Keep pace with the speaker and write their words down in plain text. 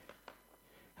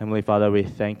Heavenly Father, we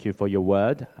thank you for your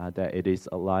word, that it is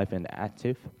alive and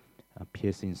active,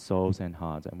 piercing souls and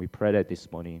hearts. And we pray that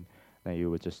this morning that you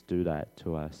would just do that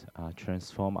to us,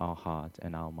 transform our heart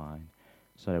and our mind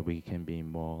so that we can be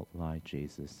more like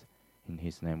Jesus. In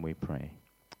his name we pray.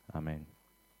 Amen.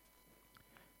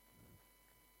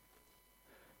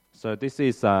 So this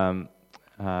is,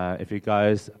 if you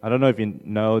guys, I don't know if you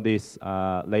know this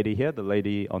lady here, the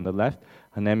lady on the left.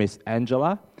 Her name is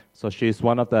Angela. So she's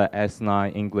one of the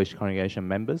S9 English congregation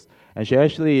members. And she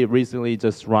actually recently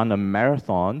just ran a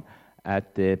marathon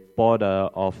at the border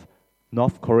of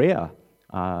North Korea,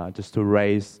 just to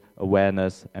raise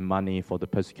awareness and money for the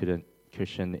persecuted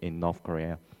Christian in North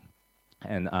Korea.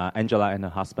 And Angela and her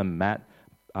husband Matt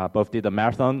both did a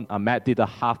marathon. Matt did a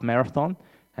half marathon,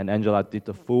 and Angela did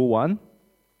the full one.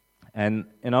 And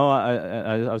you know,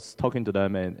 I was talking to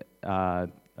them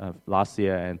last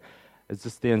year, and it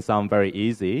just didn't sound very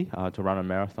easy to run a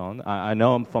marathon. I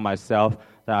know for myself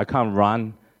that I can't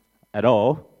run at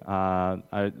all. I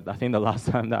think the last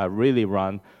time that I really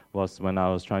ran was when I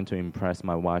was trying to impress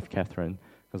my wife, Catherine,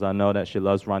 because I know that she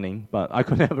loves running, but I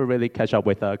could never really catch up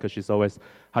with her because she's always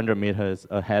 100 meters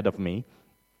ahead of me.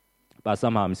 But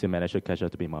somehow I'm still managed to catch her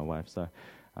to be my wife, so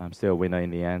I'm still a winner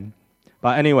in the end.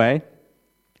 But anyway,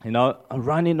 you know,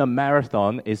 running a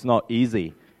marathon is not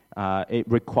easy. It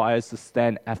requires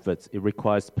sustained efforts. It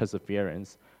requires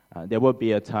perseverance. There will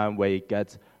be a time where it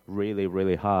gets really,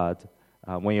 really hard.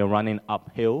 When you're running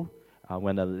uphill,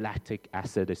 when the lactic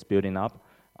acid is building up,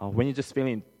 when you're just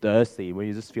feeling thirsty, when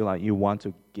you just feel like you want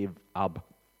to give up.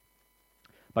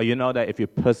 But you know that if you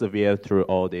persevere through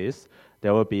all this,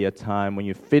 there will be a time when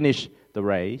you finish the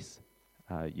race,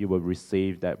 you will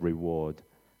receive that reward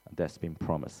that's been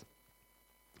promised.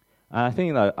 And I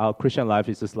think that our Christian life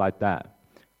is just like that.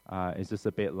 It's just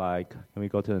a bit like, can we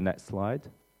go to the next slide?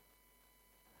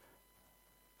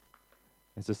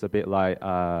 It's just a bit like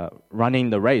running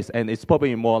the race, and it's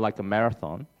probably more like a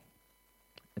marathon.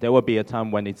 There will be a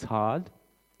time when it's hard,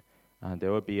 and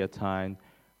there will be a time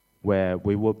where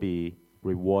we will be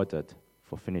rewarded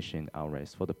for finishing our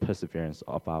race, for the perseverance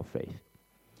of our faith.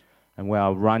 And we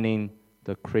are running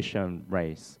the Christian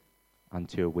race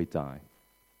until we die,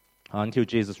 until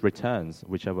Jesus returns,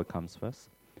 whichever comes first.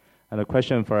 And the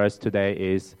question for us today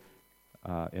is,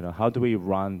 how do we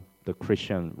run the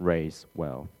Christian race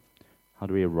well? How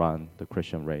do we run the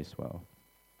Christian race well?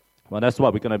 Well, that's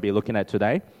what we're going to be looking at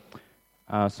today.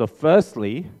 So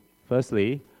firstly,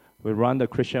 we run the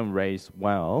Christian race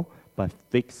well by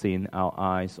fixing our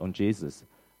eyes on Jesus.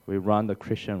 We run the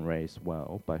Christian race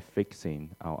well by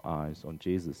fixing our eyes on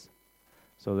Jesus.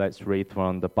 So let's read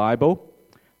from the Bible.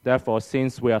 Therefore,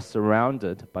 since we are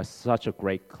surrounded by such a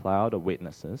great cloud of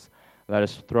witnesses, let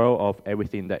us throw off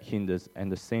everything that hinders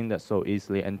and the sin that so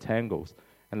easily entangles,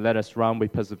 and let us run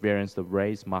with perseverance the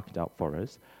race marked out for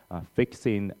us,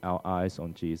 fixing our eyes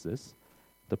on Jesus,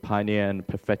 the pioneer and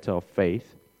perfecter of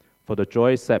faith. For the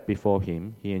joy set before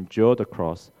him, he endured the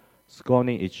cross,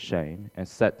 scorning its shame, and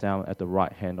sat down at the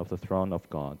right hand of the throne of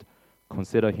God.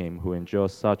 Consider him who endured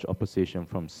such opposition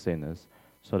from sinners,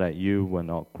 so that you will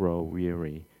not grow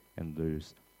weary and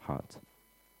lose heart.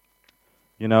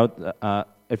 You know,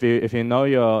 if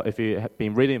you have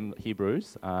been reading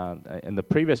Hebrews, in the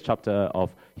previous chapter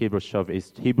of Hebrews 12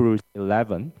 is Hebrews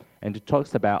 11, and it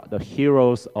talks about the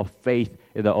heroes of faith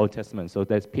in the Old Testament. So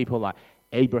there's people like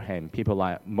Abraham, people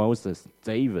like Moses,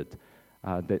 David.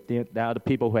 They are the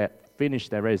people who have finished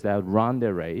their race, they have run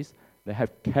their race, they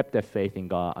have kept their faith in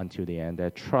God until the end, they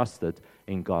trusted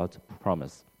in God's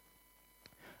promise.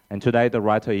 And today the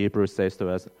writer of Hebrews says to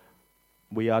us,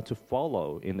 we are to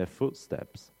follow in their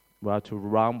footsteps. We are to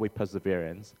run with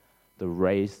perseverance the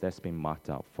race that's been marked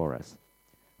out for us,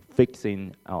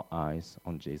 fixing our eyes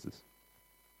on Jesus.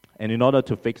 And in order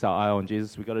to fix our eye on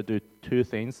Jesus, we've got to do two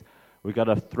things. We've got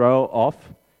to throw off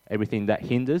everything that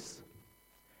hinders,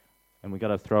 and we've got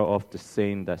to throw off the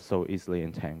sin that so easily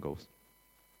entangles.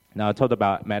 Now, I talked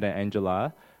about Matt and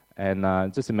Angela,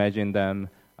 and just imagine them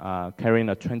carrying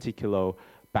a 20-kilo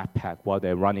backpack while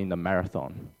they're running the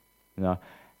marathon. You know,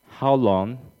 how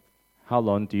long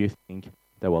do you think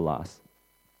they will last?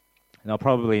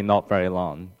 Probably not very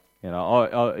long.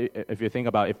 Or if you think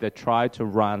about if they try to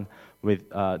run with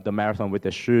the marathon with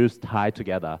their shoes tied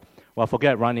together, well,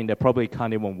 forget running, they probably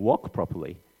can't even walk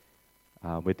properly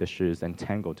with the shoes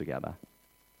entangled together.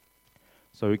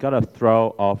 So we got to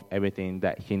throw off everything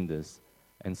that hinders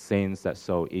and sins that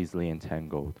so easily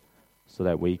entangled so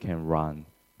that we can run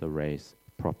the race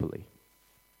properly.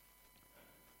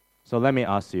 So let me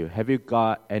ask you, have you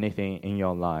got anything in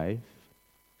your life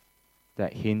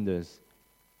that hinders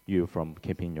you from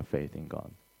keeping your faith in God?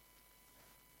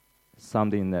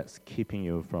 something that's keeping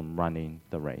you from running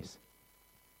the race?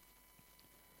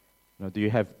 Do you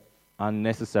have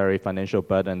unnecessary financial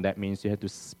burden? That means you have to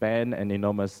spend an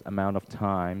enormous amount of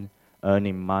time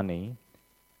earning money,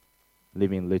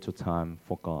 leaving little time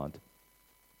for God.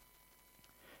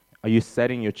 Are you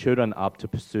setting your children up to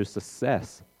pursue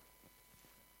success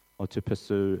or to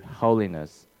pursue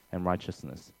holiness and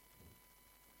righteousness?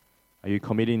 Are you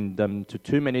committing them to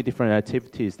too many different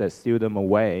activities that steal them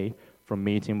away from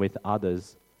meeting with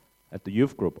others at the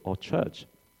youth group or church?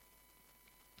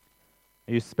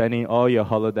 Are you spending all your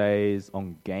holidays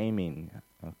on gaming,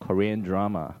 Korean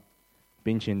drama,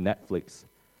 binging Netflix,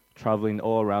 traveling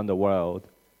all around the world,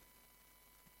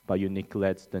 but you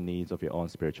neglect the needs of your own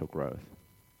spiritual growth?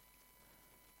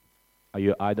 Are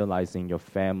you idolizing your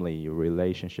family, your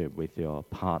relationship with your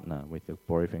partner, with your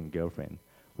boyfriend, girlfriend,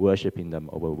 worshiping them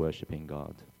over worshiping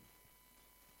God?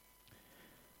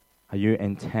 Are you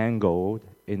entangled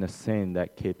in a sin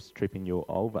that keeps tripping you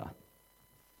over?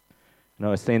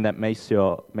 A sin that makes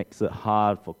it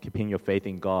hard for keeping your faith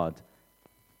in God,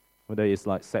 whether it's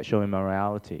like sexual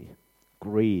immorality,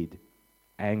 greed,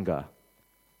 anger,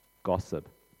 gossip,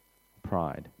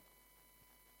 pride.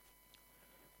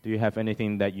 Do you have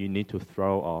anything that you need to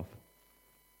throw off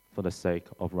for the sake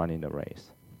of running the race,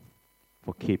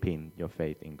 for keeping your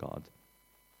faith in God?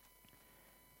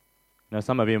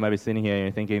 Some of you might be sitting here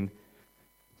and thinking,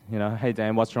 hey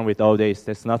Dan, what's wrong with all this?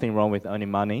 There's nothing wrong with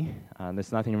earning money.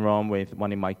 There's nothing wrong with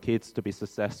wanting my kids to be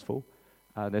successful.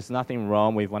 There's nothing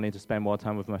wrong with wanting to spend more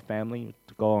time with my family,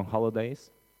 to go on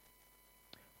holidays.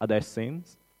 Are there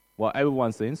sins? Well,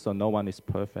 everyone sins, so no one is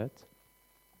perfect.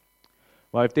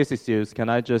 Well, if this is you, can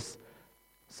I just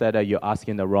say that you're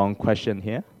asking the wrong question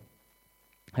here?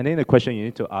 I think the question you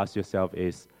need to ask yourself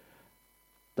is,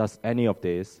 does any of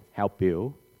this help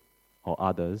you or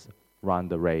others run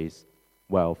the race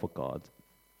well for God?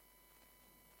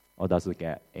 Or does it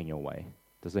get in your way?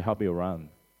 Does it help you run?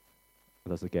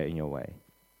 Or does it get in your way?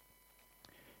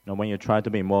 When you try to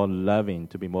be more loving,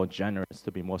 to be more generous,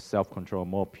 to be more self-controlled,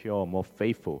 more pure, more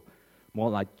faithful, more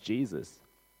like Jesus,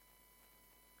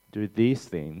 do these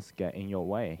things get in your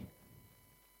way?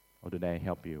 Or do they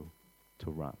help you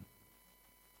to run?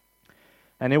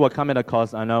 And it will come at a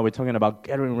cost. I know we're talking about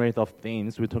getting rid of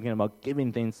things. We're talking about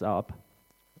giving things up.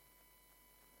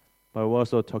 But we're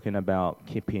also talking about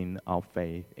keeping our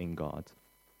faith in God.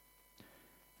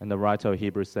 And the writer of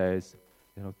Hebrews says,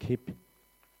 keep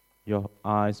your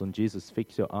eyes on Jesus.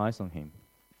 Fix your eyes on Him.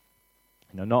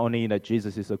 Not only that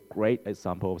Jesus is a great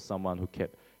example of someone who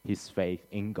kept his faith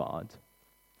in God,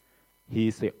 He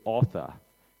is the author.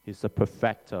 He's the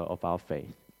perfecter of our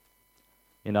faith.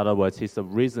 In other words, He's the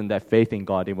reason that faith in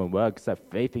God even works, that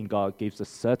faith in God gives a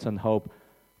certain hope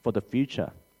for the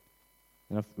future.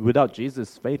 Without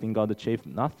Jesus, faith in God achieved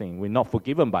nothing. We're not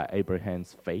forgiven by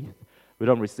Abraham's faith. We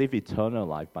don't receive eternal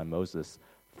life by Moses'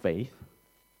 faith.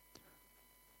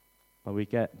 But we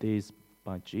get these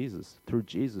by Jesus,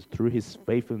 through His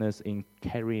faithfulness in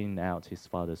carrying out His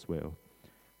Father's will.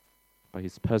 By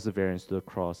His perseverance to the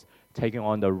cross, taking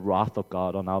on the wrath of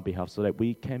God on our behalf so that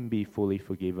we can be fully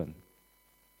forgiven,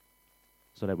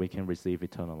 so that we can receive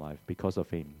eternal life because of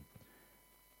Him.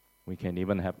 We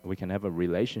can have a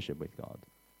relationship with God.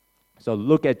 So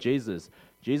look at Jesus.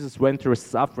 Jesus went through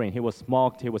suffering. He was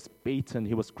mocked, He was beaten,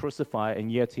 He was crucified,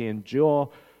 and yet He endured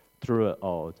through it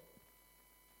all.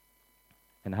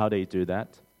 And how did He do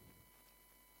that?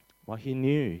 Well, He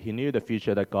knew the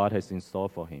future that God has in store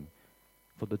for Him.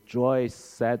 For the joy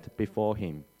set before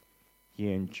Him,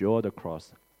 He endured the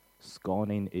cross,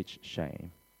 scorning its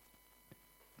shame.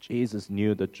 Jesus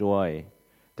knew the joy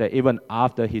that even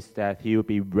after His death, He would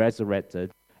be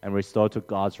resurrected and restored to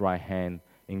God's right hand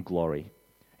in glory.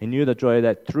 He knew the joy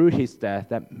that through His death,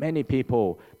 that many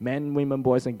people, men, women,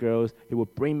 boys, and girls, He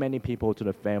would bring many people to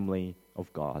the family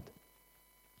of God.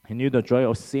 He knew the joy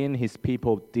of seeing His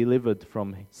people delivered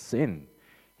from sin.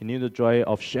 He knew the joy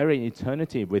of sharing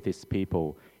eternity with His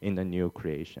people in the new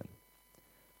creation.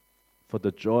 For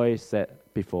the joy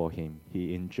set before Him,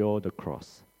 He endured the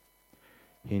cross.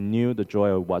 He knew the joy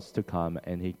of what's to come,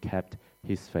 and He kept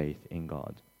His faith in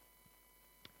God.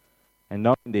 And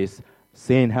knowing this,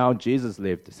 seeing how Jesus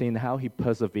lived, seeing how He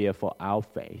persevered for our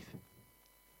faith,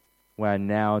 we are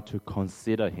now to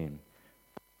consider Him,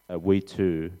 that we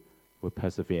too will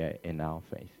persevere in our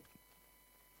faith.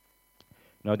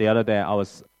 The other day I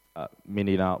was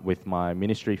meeting up with my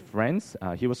ministry friends.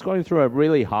 He was going through a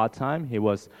really hard time. He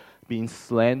was being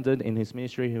slandered in his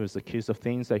ministry. He was accused of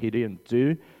things that he didn't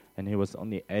do, and he was on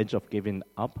the edge of giving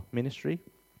up ministry.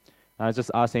 I just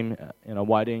asked him,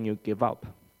 why didn't you give up?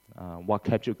 What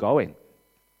kept you going?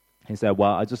 He said,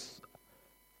 well, I just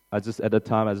at the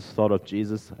time, I just thought of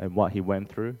Jesus and what he went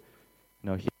through. He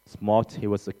was mocked, he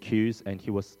was accused, and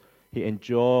he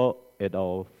endured it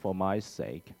all for my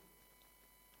sake.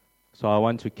 So I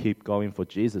want to keep going for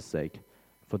Jesus' sake,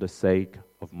 for the sake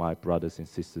of my brothers and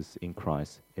sisters in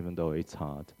Christ, even though it's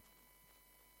hard.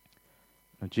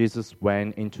 Jesus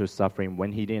went into suffering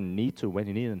when he didn't need to, when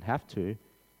he didn't have to,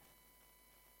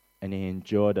 and he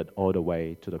endured it all the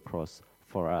way to the cross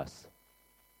for us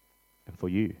and for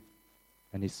you.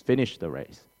 And he's finished the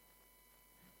race.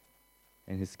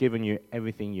 And he's given you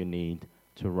everything you need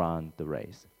to run the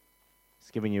race.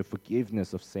 He's given you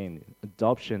forgiveness of sin,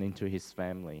 adoption into his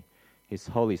family, his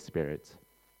Holy Spirit,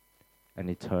 and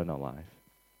eternal life.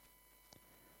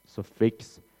 So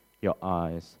fix your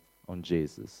eyes on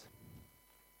Jesus.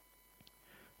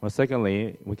 Well,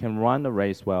 secondly, we can run the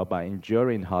race well by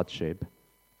enduring hardship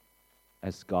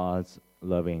as God's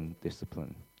loving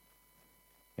discipline.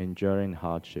 Enduring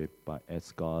hardship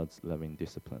as God's loving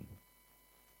discipline.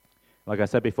 Like I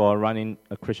said before, running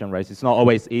a Christian race, it's not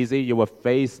always easy. You will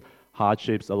face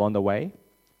hardships along the way.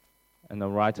 And the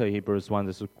writer of Hebrews wants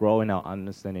us to grow in our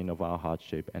understanding of our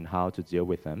hardship and how to deal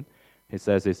with them. He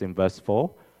says this in verse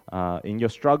 4, in your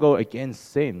struggle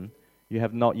against sin, you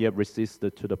have not yet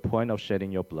resisted to the point of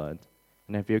shedding your blood.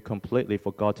 And have you completely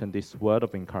forgotten this word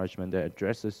of encouragement that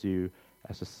addresses you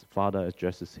as a father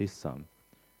addresses his son?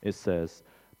 It says,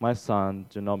 my son,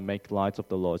 do not make light of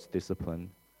the Lord's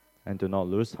discipline, and do not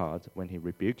lose heart when he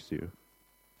rebukes you,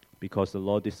 because the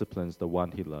Lord disciplines the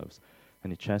one he loves,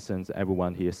 and he chastens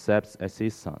everyone he accepts as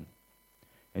his son.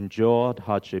 Endure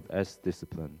hardship as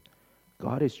discipline.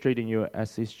 God is treating you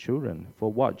as his children,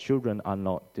 for what children are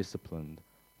not disciplined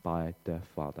by their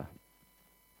father?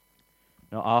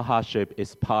 Now, our hardship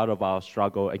is part of our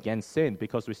struggle against sin,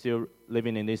 because we're still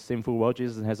living in this sinful world.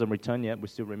 Jesus hasn't returned yet. We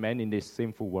still remain in this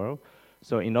sinful world.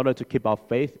 So in order to keep our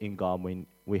faith in God,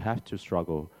 we have to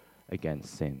struggle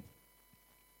against sin.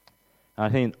 I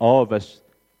think all of us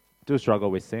do struggle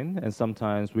with sin, and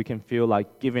sometimes we can feel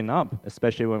like giving up,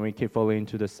 especially when we keep falling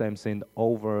into the same sin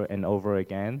over and over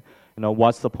again.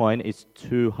 What's the point? It's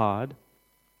too hard.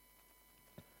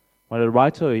 What the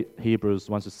writer of Hebrews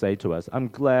wants to say to us, I'm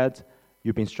glad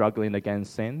you've been struggling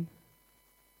against sin,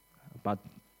 but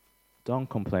don't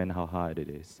complain how hard it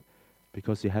is,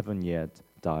 because you haven't yet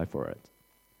died for it.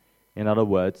 In other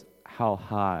words, how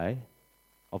high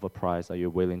of a price are you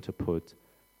willing to put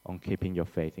on keeping your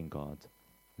faith in God?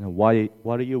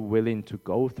 What are you willing to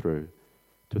go through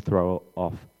to throw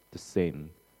off the sin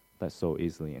that so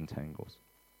easily entangles?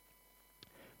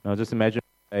 Now just imagine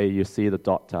you see the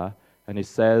doctor and he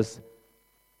says,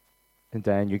 and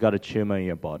then you got a tumor in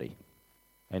your body.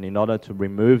 And in order to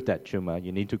remove that tumor,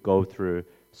 you need to go through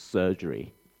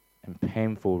surgery and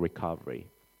painful recovery.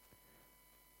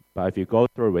 But if you go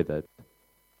through with it,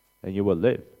 then you will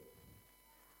live.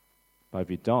 But if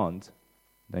you don't,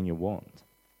 then you won't.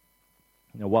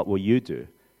 What will you do?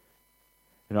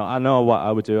 I know what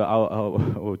I would do. I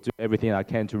will do everything I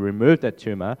can to remove that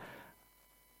tumor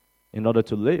in order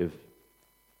to live.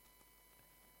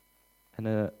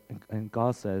 And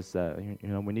God says that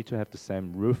we need to have the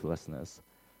same ruthlessness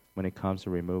when it comes to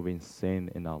removing sin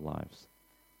in our lives,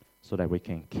 so that we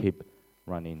can keep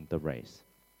running the race.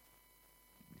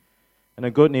 And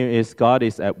the good news is God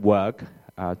is at work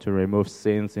to remove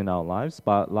sins in our lives,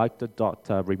 but like the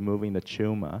doctor removing the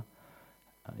tumor,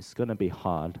 it's going to be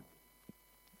hard.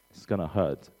 It's going to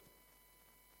hurt.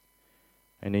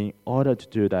 And in order to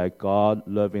do that, God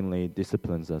lovingly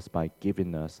disciplines us by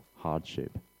giving us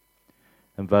hardship.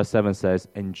 And verse 7 says,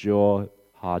 endure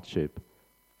hardship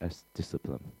as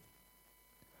discipline.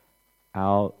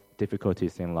 Our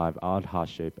difficulties in life, our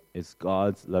hardship, is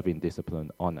God's loving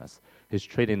discipline on us. He's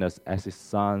treating us as his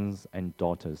sons and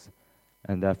daughters,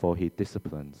 and therefore he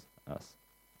disciplines us.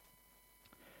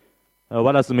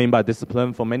 What does it mean by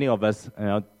discipline? For many of us,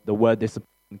 the word discipline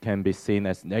can be seen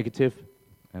as negative.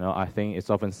 I think it's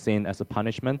often seen as a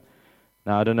punishment.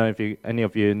 Now, I don't know if any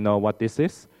of you know what this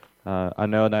is. I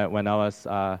know that when I was,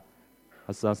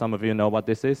 some of you know what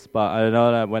this is, but I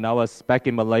know that when I was back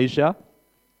in Malaysia,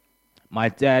 my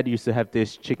dad used to have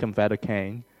this chicken feather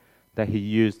cane that he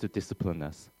used to discipline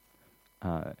us.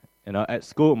 At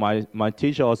school, my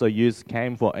teacher also used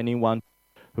cane for anyone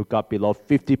who got below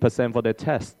 50% for their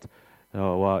test.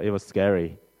 Well, it was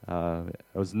scary. It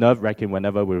was nerve-wracking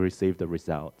whenever we received the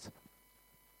results.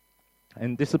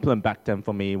 And discipline back then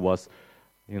for me was,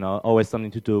 always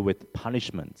something to do with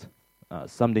punishment,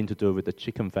 something to do with the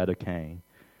chicken feather cane.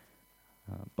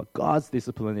 But God's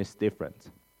discipline is different.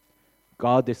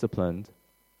 God's discipline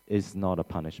is not a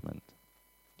punishment,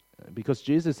 because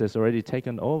Jesus has already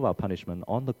taken all of our punishment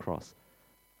on the cross.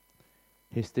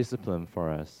 His discipline for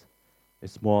us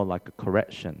is more like a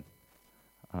correction,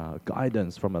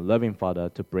 guidance from a loving Father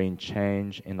to bring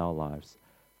change in our lives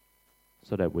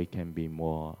so that we can be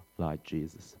more like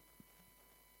Jesus.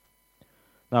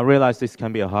 Now, I realize this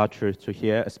can be a hard truth to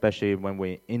hear, especially when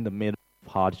we're in the middle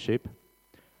of hardship.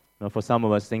 For some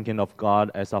of us, thinking of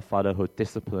God as our Father who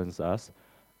disciplines us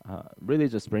really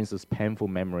just brings us painful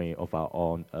memory of our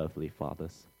own earthly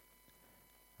fathers.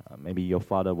 Maybe your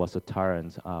father was a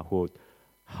tyrant who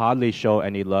hardly showed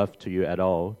any love to you at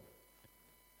all.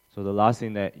 So the last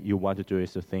thing that you want to do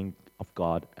is to think of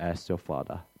God as your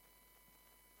Father.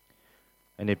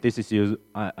 And if this is you,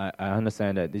 I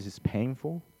understand that this is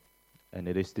painful, and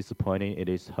it is disappointing, it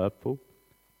is hurtful.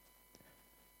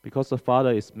 Because the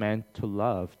Father is meant to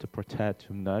love, to protect,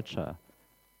 to nurture.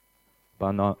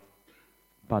 But not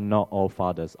all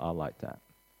fathers are like that.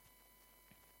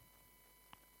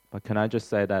 But can I just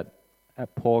say that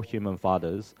poor human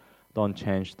fathers don't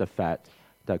change the fact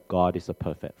that God is a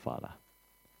perfect Father.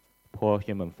 Poor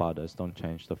human fathers don't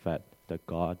change the fact that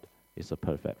God is a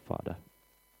perfect Father.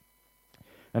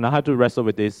 And I had to wrestle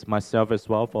with this myself as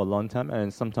well for a long time,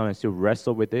 and sometimes I still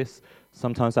wrestle with this.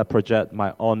 Sometimes I project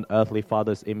my own earthly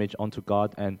father's image onto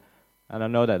God, and I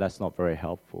know that that's not very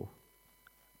helpful.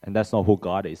 And that's not who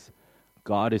God is.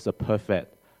 God is a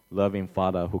perfect, loving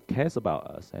Father who cares about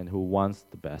us and who wants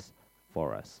the best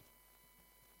for us.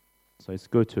 So it's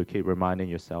good to keep reminding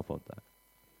yourself of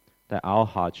that our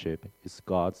hardship is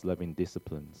God's loving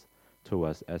disciplines to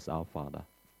us as our Father.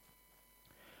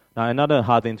 Now, another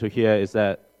hard thing to hear is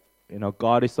that,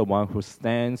 God is the one who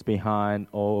stands behind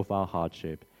all of our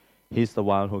hardship. He's the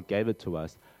one who gave it to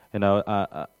us.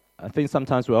 I think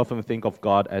sometimes we often think of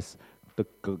God as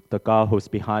the God who's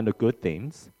behind the good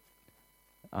things,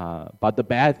 but the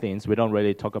bad things, we don't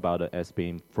really talk about it as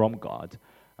being from God.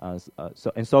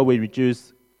 So we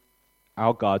reduce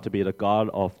our God to be the God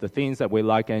of the things that we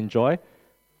like and enjoy,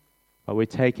 but we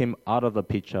take him out of the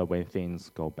picture when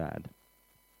things go bad.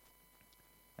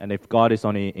 And if God is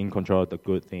only in control of the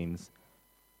good things,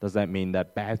 does that mean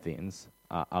that bad things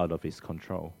are out of his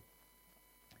control?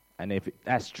 And if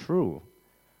that's true,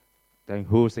 then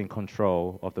who's in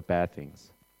control of the bad things?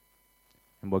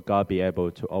 And will God be able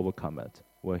to overcome it?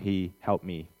 Will he help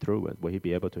me through it? Will he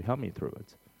be able to help me through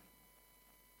it?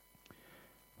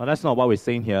 Well, that's not what we're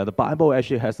seeing here. The Bible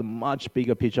actually has a much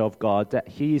bigger picture of God, that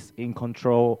he's in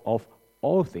control of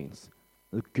all things,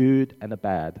 the good and the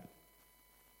bad.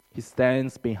 He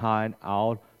stands behind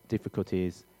our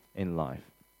difficulties in life.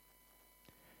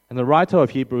 And the writer of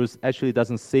Hebrews actually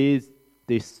doesn't see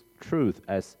this truth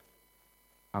as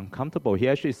uncomfortable. He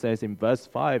actually says in verse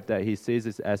 5 that he sees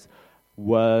it as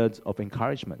words of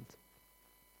encouragement,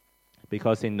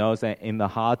 because he knows that in the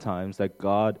hard times that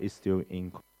God is still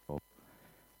in control,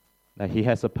 that he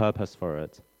has a purpose for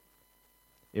it,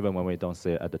 even when we don't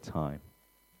see it at the time.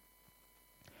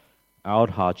 Our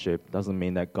hardship doesn't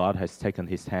mean that God has taken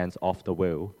his hands off the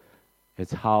wheel.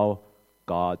 It's how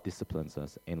God disciplines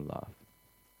us in love.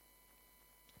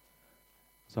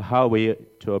 So how are we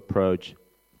to approach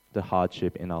the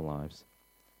hardship in our lives?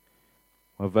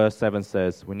 Well, verse 7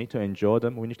 says we need to endure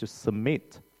them. We need to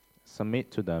submit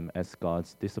to them as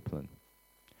God's discipline.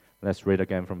 Let's read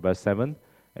again from verse 7.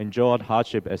 Endure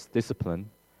hardship as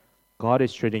discipline. God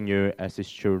is treating you as his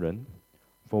children.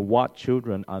 For what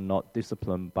children are not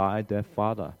disciplined by their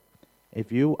father?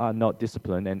 If you are not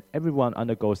disciplined and everyone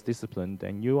undergoes discipline,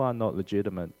 then you are not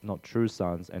legitimate, not true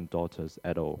sons and daughters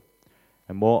at all.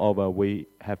 And moreover, we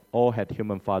have all had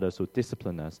human fathers who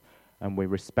disciplined us, and we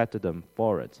respected them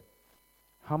for it.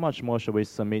 How much more shall we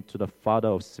submit to the Father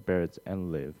of spirits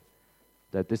and live,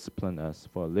 that discipline us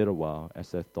for a little while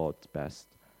as they thought best?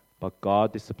 But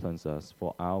God disciplines us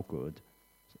for our good,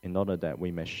 in order that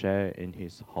we may share in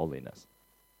his holiness.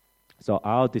 So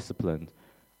our discipline,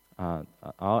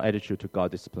 our attitude to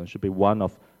God's discipline should be one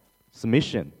of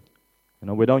submission.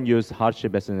 We don't use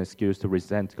hardship as an excuse to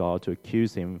resent God, to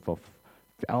accuse him for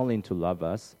failing to love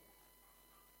us,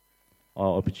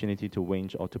 or opportunity to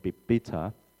whinge or to be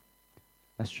bitter.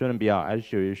 That shouldn't be our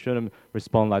attitude. You shouldn't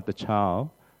respond like the child.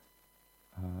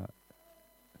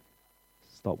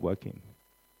 Stop working.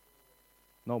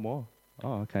 No more.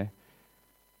 Oh, okay.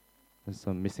 There's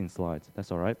some missing slides.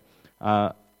 That's all right.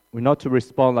 We're not to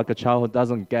respond like a child who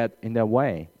doesn't get in their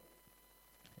way.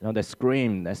 They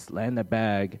scream, they slam their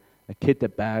bag, they kick their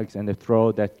bags, and they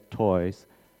throw their toys.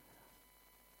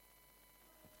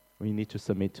 We need to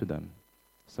submit to them,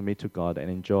 submit to God,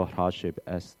 and endure hardship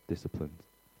as discipline.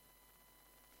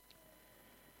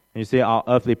 And you see, our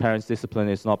earthly parents' discipline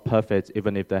is not perfect,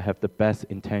 even if they have the best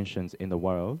intentions in the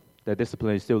world. Their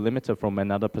discipline is still limited from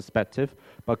another perspective,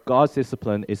 but God's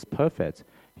discipline is perfect.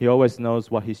 He always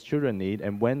knows what his children need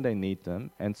and when they need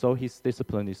them, and so his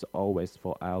discipline is always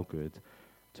for our good,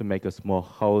 to make us more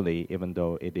holy, even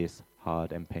though it is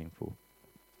hard and painful.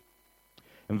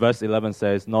 And verse 11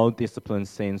 says, "No discipline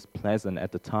seems pleasant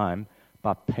at the time,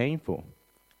 but painful.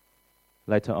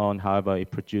 Later on, however,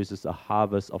 it produces a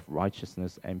harvest of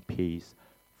righteousness and peace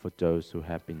for those who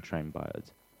have been trained by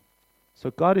it."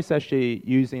 So God is actually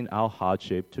using our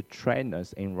hardship to train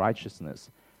us in righteousness,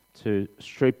 to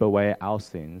strip away our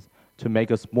sins, to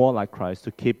make us more like Christ,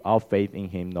 to keep our faith in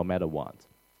Him no matter what.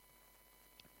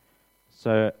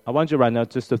 So I want you right now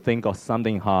just to think of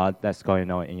something hard that's going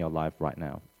on in your life right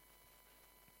now.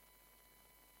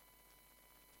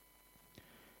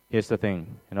 Here's the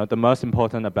thing, the most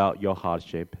important about your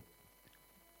hardship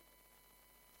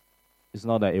is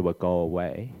not that it will go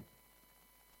away.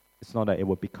 It's not that it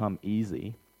will become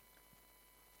easy.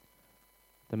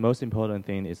 The most important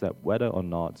thing is that whether or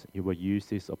not you will use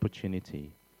this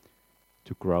opportunity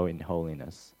to grow in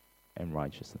holiness and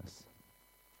righteousness.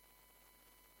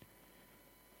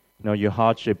 Your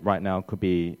hardship right now could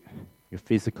be your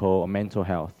physical or mental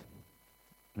health,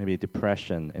 maybe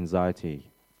depression, anxiety.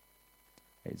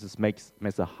 It just makes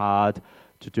it hard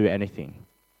to do anything.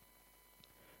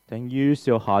 Then use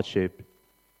your hardship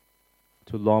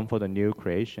to long for the new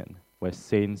creation, where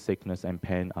sin, sickness, and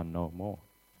pain are no more.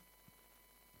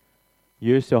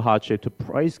 Use your hardship to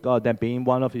praise God that being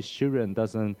one of His children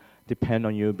doesn't depend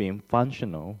on you being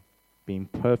functional, being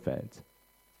perfect.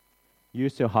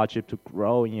 Use your hardship to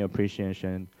grow in your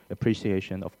appreciation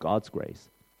of God's grace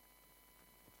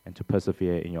and to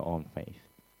persevere in your own faith.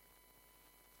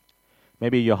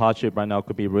 Maybe your hardship right now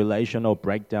could be relational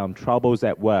breakdown, troubles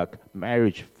at work,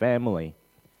 marriage, family.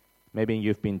 Maybe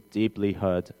you've been deeply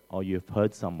hurt or you've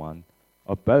hurt someone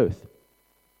or both.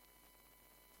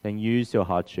 Then use your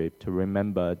hardship to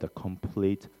remember the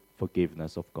complete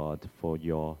forgiveness of God for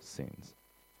your sins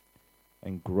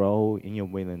and grow in your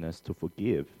willingness to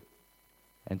forgive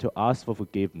and to ask for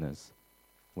forgiveness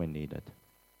when needed.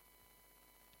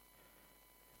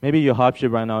 Maybe your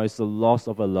hardship right now is the loss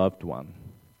of a loved one.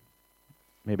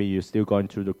 Maybe you're still going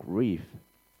through the grief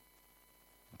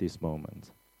this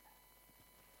moment.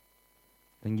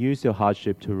 Then use your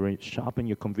hardship to sharpen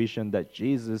your conviction that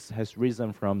Jesus has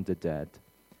risen from the dead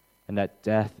and that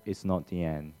death is not the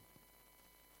end.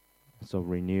 So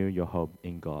renew your hope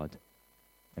in God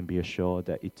and be assured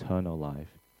that eternal life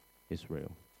is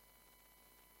real.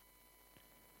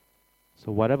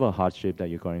 So whatever hardship that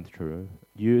you're going through,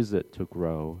 use it to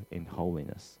grow in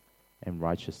holiness and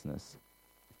righteousness.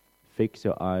 Fix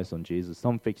your eyes on Jesus.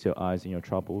 Don't fix your eyes in your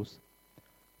troubles,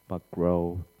 but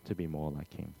grow to be more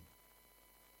like Him.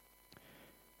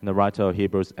 And the writer of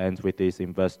Hebrews ends with this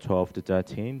in verse 12 to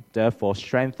 13. "Therefore,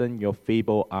 strengthen your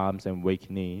feeble arms and weak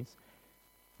knees.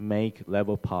 Make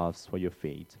level paths for your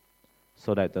feet,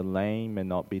 so that the lame may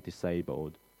not be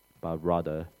disabled, but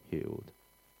rather healed."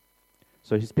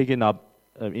 So he's picking up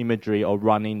imagery of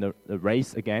running the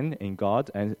race again in God.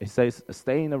 And it says,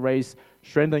 stay in the race,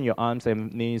 strengthen your arms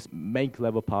and knees, make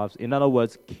level paths. In other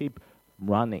words, keep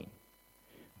running.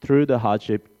 Through the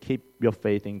hardship, keep your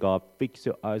faith in God, fix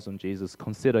your eyes on Jesus,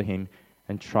 consider Him,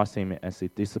 and trust Him as He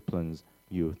disciplines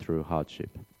you through hardship.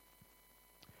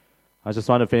 I just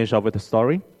want to finish off with a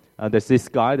story. There's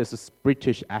this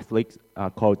British athlete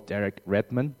called Derek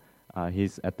Redmond.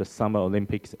 He's at the Summer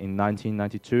Olympics in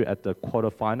 1992 at the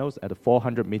quarterfinals at the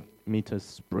 400 meters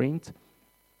sprint.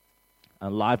 A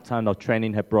lifetime of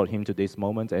training had brought him to this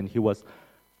moment, and he was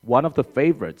one of the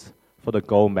favorites for the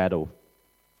gold medal.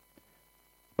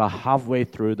 But halfway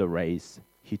through the race,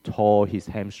 he tore his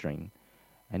hamstring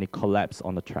and he collapsed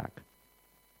on the track.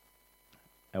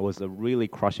 It was a really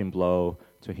crushing blow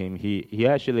to him. He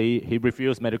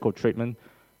refused medical treatment.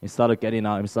 He started getting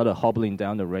out and started hobbling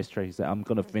down the racetrack. He said, "I'm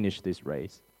going to finish this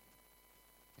race."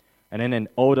 And then an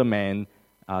older man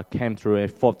came through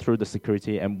and fought through the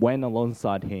security and went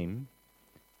alongside him.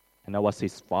 And that was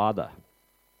his father.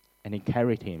 And he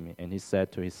carried him and he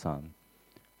said to his son,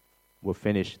 "We'll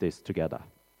finish this together."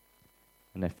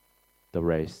 And they finished the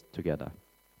race together.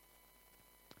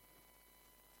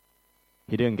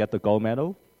 He didn't get the gold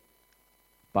medal,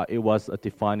 but it was a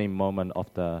defining moment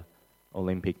of the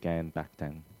Olympic game back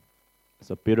then. It's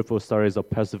a beautiful story of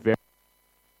perseverance,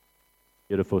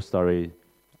 beautiful story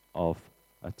of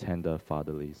a tender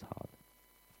fatherly heart.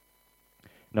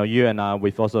 Now, you and I,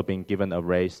 we've also been given a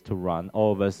race to run.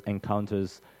 All of us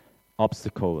encounters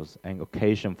obstacles and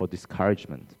occasion for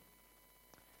discouragement.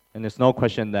 And there's no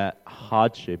question that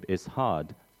hardship is hard.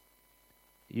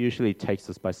 It usually takes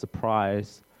us by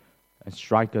surprise and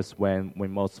strikes us when we're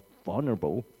most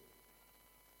vulnerable.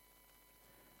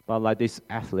 But like this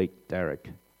athlete,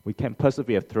 Derek, we can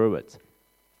persevere through it.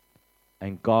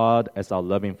 And God, as our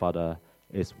loving Father,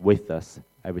 is with us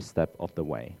every step of the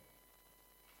way.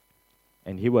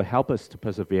 And He will help us to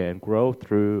persevere and grow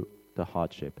through the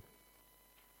hardship.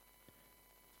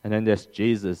 And then there's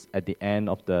Jesus at the end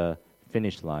of the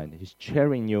finish line. He's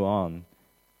cheering you on.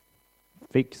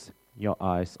 Fix your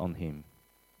eyes on Him.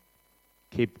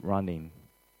 Keep running.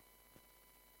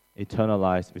 Eternal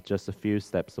life is just a few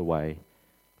steps away.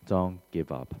 Don't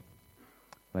give up.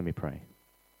 Let me pray.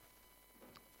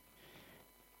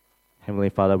 Heavenly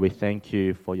Father, we thank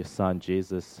you for your Son,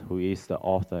 Jesus, who is the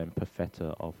author and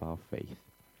perfecter of our faith.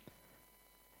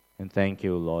 And thank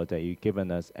you, Lord, that you've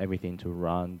given us everything to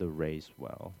run the race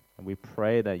well. And we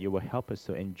pray that you will help us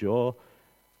to enjoy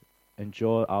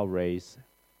our race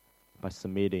by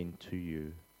submitting to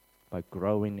you, by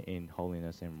growing in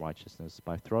holiness and righteousness,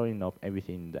 by throwing off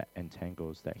everything that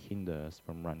entangles, that hinders us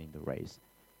from running the race.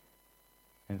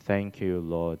 And thank you,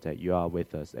 Lord, that you are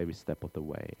with us every step of the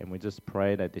way. And we just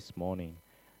pray that this morning,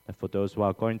 that for those who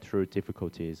are going through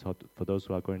difficulties, for those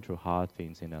who are going through hard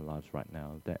things in their lives right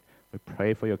now, that we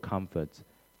pray for your comfort,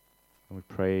 and we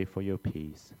pray for your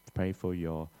peace, pray for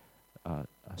your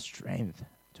strength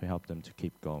to help them to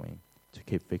keep going, to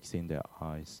keep fixing their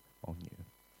eyes on you.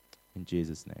 In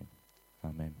Jesus' name,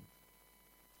 amen.